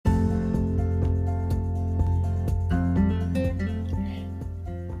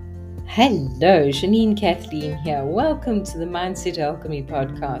Hello, Janine Kathleen here. Welcome to the Mindset Alchemy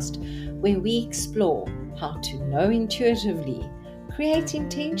podcast, where we explore how to know intuitively, create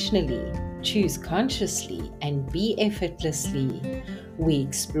intentionally, choose consciously, and be effortlessly. We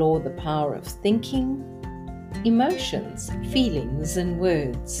explore the power of thinking, emotions, feelings, and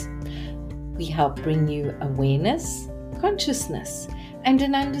words. We help bring you awareness, consciousness, and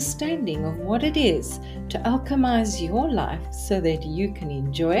an understanding of what it is to alchemize your life so that you can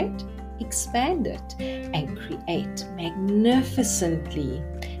enjoy it, expand it, and create magnificently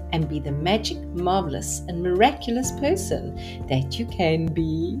and be the magic, marvelous, and miraculous person that you can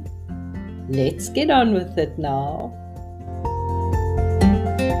be. Let's get on with it now.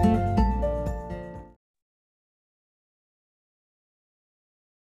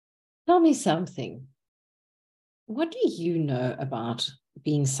 Tell me something. What do you know about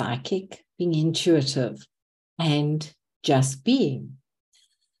being psychic, being intuitive, and just being?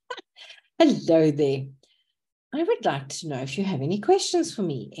 Hello there. I would like to know if you have any questions for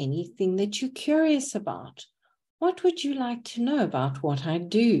me, anything that you're curious about. What would you like to know about what I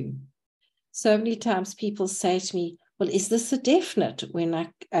do? So many times people say to me, well, is this a definite when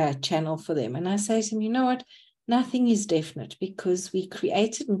I channel for them? And I say to them, you know what? Nothing is definite because we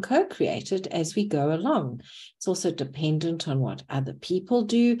create it and co-create it as we go along. It's also dependent on what other people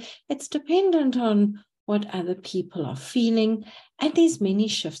do. It's dependent on what other people are feeling. And there's many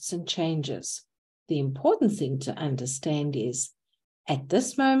shifts and changes. The important thing to understand is at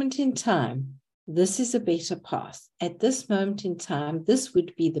this moment in time, this is a better path. At this moment in time, this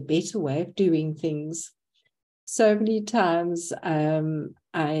would be the better way of doing things. So many times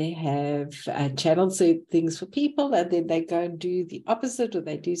I have channeled certain things for people, and then they go and do the opposite, or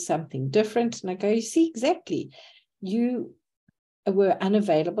they do something different. And I go, you see, exactly. You were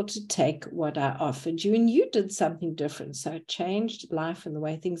unavailable to take what I offered you, and you did something different. So it changed life and the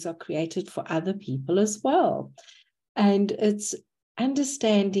way things are created for other people as well. And it's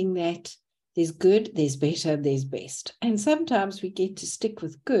understanding that there's good, there's better, there's best. And sometimes we get to stick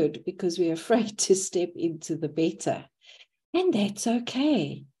with good because we're afraid to step into the better. And that's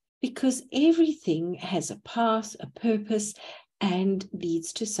okay, because everything has a path, a purpose, and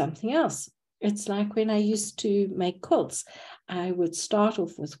leads to something else. It's like when I used to make quilts, I would start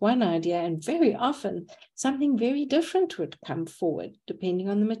off with one idea, and very often something very different would come forward, depending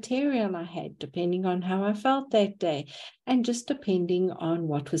on the material I had, depending on how I felt that day, and just depending on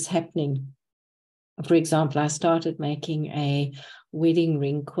what was happening. For example, I started making a wedding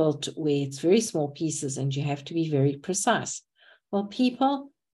ring quilt where it's very small pieces and you have to be very precise. Well,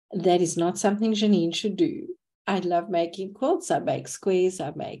 people, that is not something Janine should do. I love making quilts. I make squares,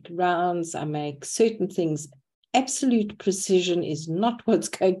 I make rounds, I make certain things. Absolute precision is not what's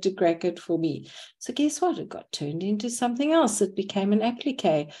going to crack it for me. So guess what? It got turned into something else. It became an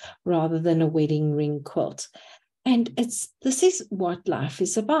applique rather than a wedding ring quilt. And this is what life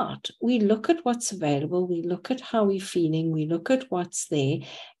is about. We look at what's available, we look at how we're feeling, we look at what's there,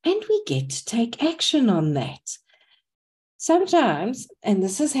 and we get to take action on that. Sometimes, and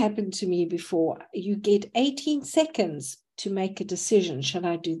this has happened to me before, you get 18 seconds to make a decision. Shall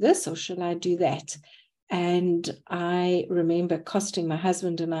I do this or shall I do that? And I remember costing my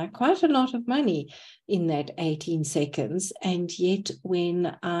husband and I quite a lot of money in that 18 seconds. And yet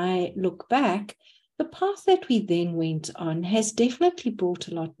when I look back, the path that we then went on has definitely brought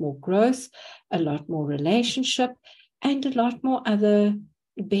a lot more growth, a lot more relationship, and a lot more other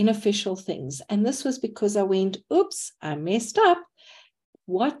beneficial things. And this was because I went, oops, I messed up.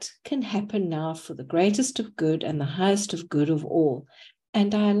 What can happen now for the greatest of good and the highest of good of all?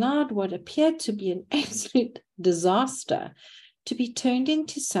 And I allowed what appeared to be an absolute disaster to be turned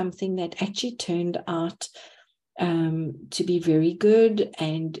into something that actually turned out to be very good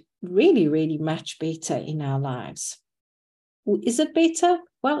and really, really much better in our lives. Is it better?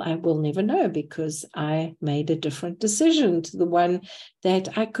 Well, I will never know because I made a different decision to the one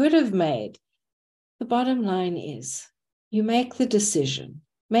that I could have made. The bottom line is you make the decision,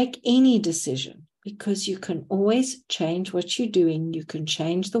 make any decision, because you can always change what you're doing. You can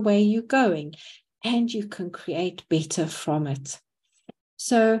change the way you're going, and you can create better from it.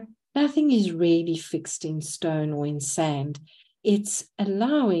 So nothing is really fixed in stone or in sand. It's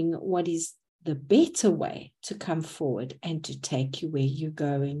allowing what is the better way to come forward and to take you where you're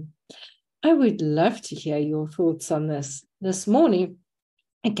going. I would love to hear your thoughts on this. This morning,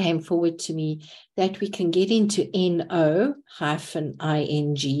 it came forward to me that we can get into N-O-ing,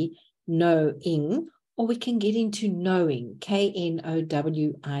 knowing, or we can get into knowing, K-N-O-W-I-N-G.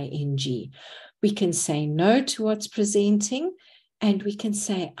 We can say no to what's presenting, and we can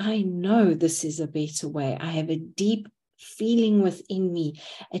say, I know this is a better way. I have a deep feeling within me,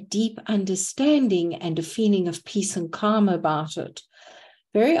 a deep understanding and a feeling of peace and calm about it.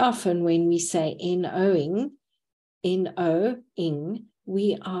 Very often when we say N-O-ing,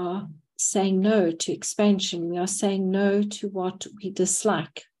 we are saying no to expansion. We are saying no to what we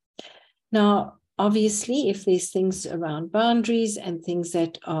dislike. Now, obviously, if there's things around boundaries and things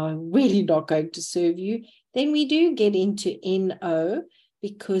that are really not going to serve you, then we do get into N-O,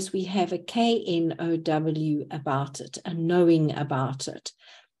 because we have a K-N-O-W about it, a knowing about it.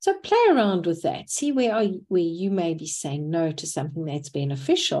 So play around with that. See where you may be saying no to something that's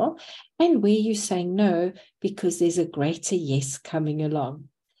beneficial, and where you're saying no because there's a greater yes coming along.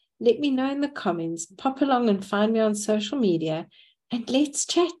 Let me know in the comments. Pop along and find me on social media, and let's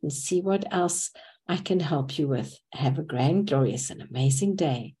chat and see what else I can help you with. Have a grand, glorious, and amazing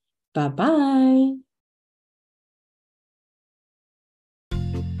day. Bye-bye.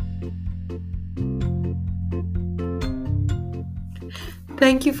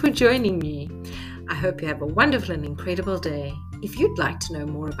 Thank you for joining me. I hope you have a wonderful and incredible day. If you'd like to know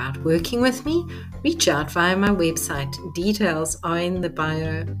more about working with me, reach out via my website. Details are in the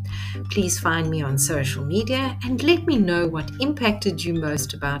bio. Please find me on social media and let me know what impacted you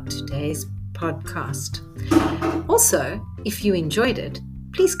most about today's podcast. Also, if you enjoyed it,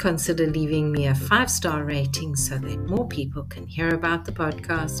 please consider leaving me a 5-star rating so that more people can hear about the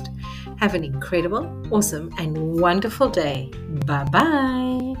podcast. Have an incredible, awesome, and wonderful day.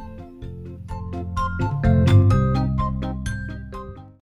 Bye-bye.